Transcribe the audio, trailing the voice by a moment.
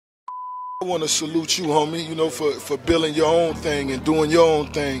I want to salute you, homie, you know, for building your own thing and doing your own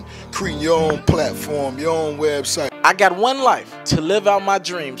thing, creating your own platform, your own website. I got one life to live out my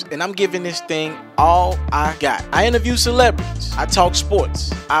dreams, and I'm giving this thing all I got. I interview celebrities. I talk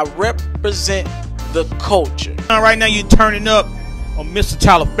sports. I represent the culture. Right now you're turning up on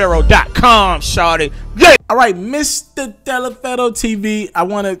itsmrtaliaferro.com, shawty. Yeah. All right, Mr. Taliaferro TV, I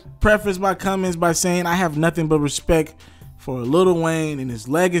want to preface my comments by saying I have nothing but respect for Lil Wayne and his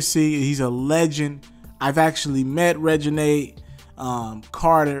legacy. He's a legend. I've actually met Reginae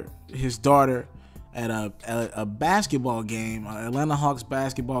Carter, his daughter, at a basketball game, Atlanta Hawks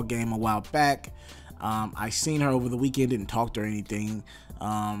basketball game a while back. I seen her over the weekend, didn't talk to her or anything.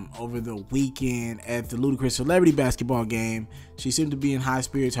 Over the weekend at the Ludacris Celebrity basketball game, she seemed to be in high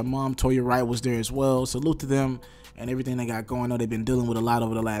spirits. Her mom, Toya Wright, was there as well. Salute to them and everything they got going on. They've been dealing with a lot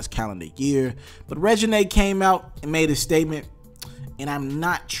over the last calendar year. But Reginae came out and made a statement, and I'm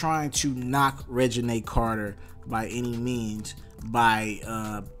not trying to knock Reginae Carter by any means by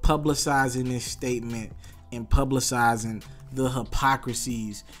publicizing this statement and publicizing the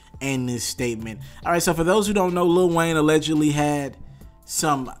hypocrisies in this statement. All right, so for those who don't know, Lil Wayne allegedly had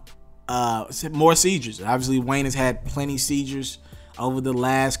some more seizures. Obviously, Wayne has had plenty of seizures over the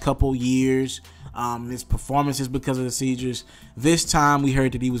last couple years. His performances because of the seizures. This time we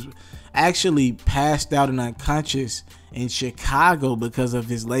heard that he was actually passed out and unconscious in Chicago because of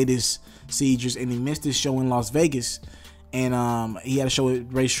his latest seizures, and he missed his show in Las Vegas. And he had a show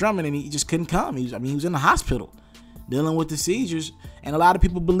with Ray Shrumman, and he just couldn't come. He was in the hospital dealing with the seizures, and a lot of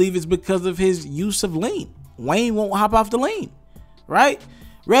people believe it's because of his use of lean. Wayne won't hop off the lean, right?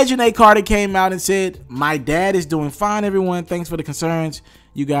 Reginae Carter came out and said, "My dad is doing fine, everyone. Thanks for the concerns.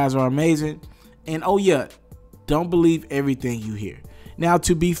 You guys are amazing. And oh yeah, don't believe everything you hear." Now,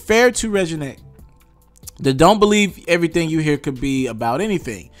 to be fair to Reginae, the don't believe everything you hear could be about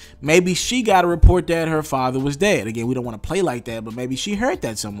anything. Maybe she got a report that her father was dead. Again, we don't want to play like that, but maybe she heard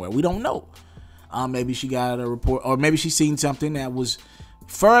that somewhere. We don't know. Maybe she got a report, or maybe she seen something that was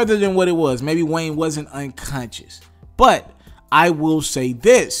further than what it was. Maybe Wayne wasn't unconscious. But I will say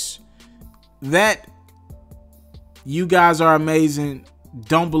this, that you guys are amazing.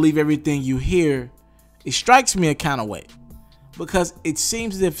 Don't believe everything you hear. It strikes me a kind of way, because it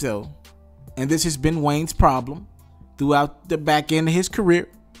seems as if though, and this has been Wayne's problem throughout the back end of his career,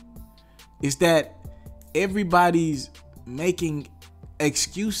 is that everybody's making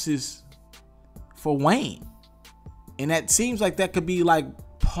excuses for Wayne. And that seems like that could be like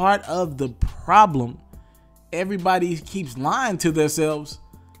part of the problem. Everybody keeps lying to themselves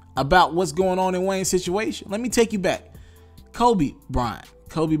about what's going on in Wayne's situation. Let me take you back. Kobe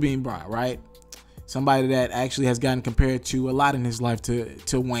being Bryant, right? Somebody that actually has gotten compared to a lot in his life to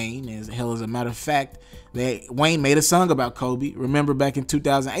Wayne. As hell, as a matter of fact, Wayne made a song about Kobe. Remember back in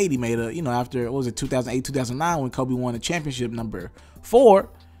 2008, he made a, after, what was it, 2008, 2009, when Kobe won the championship #4,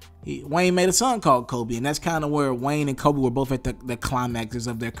 Wayne made a song called Kobe. And that's kind of where Wayne and Kobe were both at the climaxes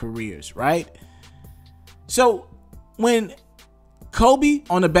of their careers, right? So when Kobe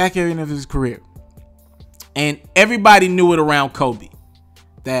on the back end of his career, and everybody knew it around Kobe,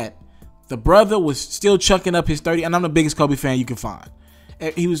 that the brother was still chucking up his 30, and I'm the biggest Kobe fan you can find.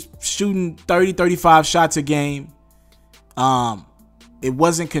 He was shooting 30, 35 shots a game. It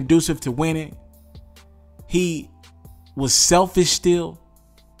wasn't conducive to winning. He was selfish still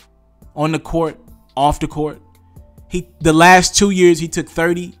on the court, off the court. The last 2 years, he took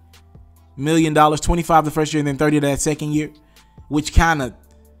 $30 million, 25 the first year and then 30 that second year, which kind of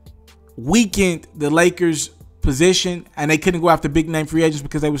weakened the Lakers' position, and they couldn't go after big name free agents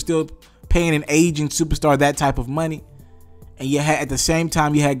because they were still paying an aging superstar that type of money. And you had, at the same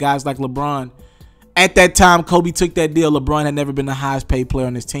time, you had guys like LeBron. At that time, Kobe took that deal. LeBron had never been the highest paid player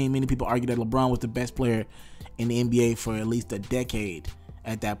on his team. Many people argue that LeBron was the best player in the NBA for at least a decade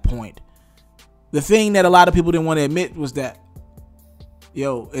at that point. The thing that a lot of people didn't want to admit was that,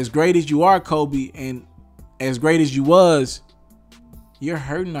 as great as you are, Kobe, and as great as you was, you're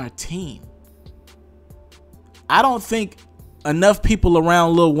hurting our team. I don't think enough people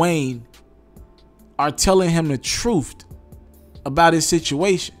around Lil Wayne are telling him the truth about his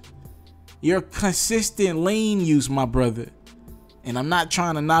situation. Your consistent lean use, my brother, and I'm not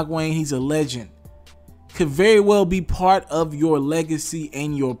trying to knock Wayne, he's a legend, could very well be part of your legacy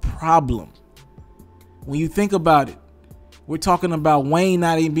and your problem. When you think about it, we're talking about Wayne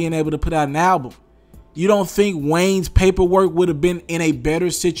not even being able to put out an album. You don't think Wayne's paperwork would have been in a better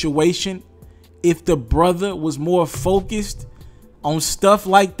situation if the brother was more focused on stuff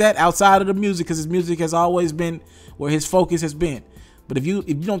like that outside of the music? Because his music has always been where his focus has been. But if you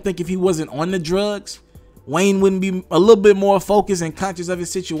don't think if he wasn't on the drugs, Wayne wouldn't be a little bit more focused and conscious of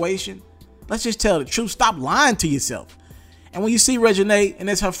his situation, Let's just tell the truth. Stop lying to yourself. And when you see Reginae, and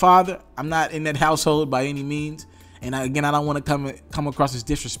it's her father, I'm not in that household by any means. And again, I don't want to come across as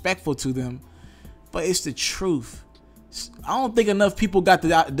disrespectful to them, but it's the truth. I don't think enough people got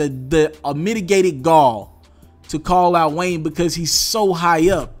the mitigated gall to call out Wayne because he's so high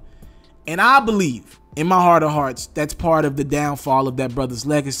up. And I believe, in my heart of hearts, that's part of the downfall of that brother's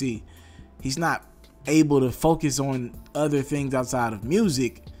legacy. He's not able to focus on other things outside of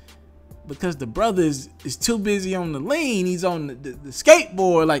music because the brother is too busy on the lean. He's on the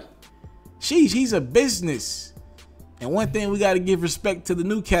skateboard. Like, sheesh, he's a business. And one thing we got to give respect to the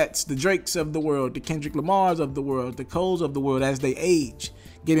new cats, the Drakes of the world, the Kendrick Lamars of the world, the Coles of the world, as they age,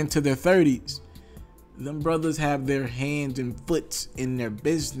 get into their 30s. Them brothers have their hands and foots in their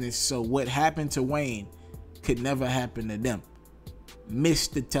business, so what happened to Wayne could never happen to them.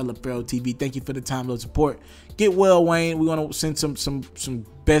 Mr. Taliaferro TV, thank you for the time, love, support. Get well, Wayne. We're gonna send some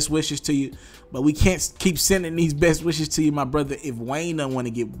best wishes to you, but we can't keep sending these best wishes to you, my brother. If Wayne don't want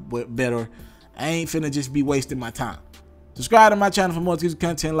to get better, I ain't finna just be wasting my time. Subscribe to my channel for more exclusive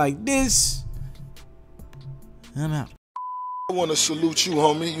content like this. I'm out. I want to salute you,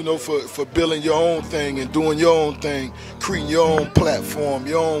 homie, you know, for building your own thing and doing your own thing, creating your own platform,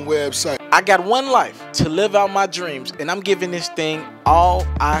 your own website. I got one life to live out my dreams, and I'm giving this thing all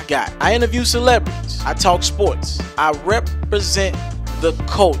I got. I interview celebrities. I talk sports. I represent the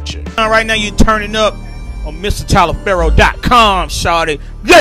culture. Right now, you're turning up on MrTaliaferro.com, shawty.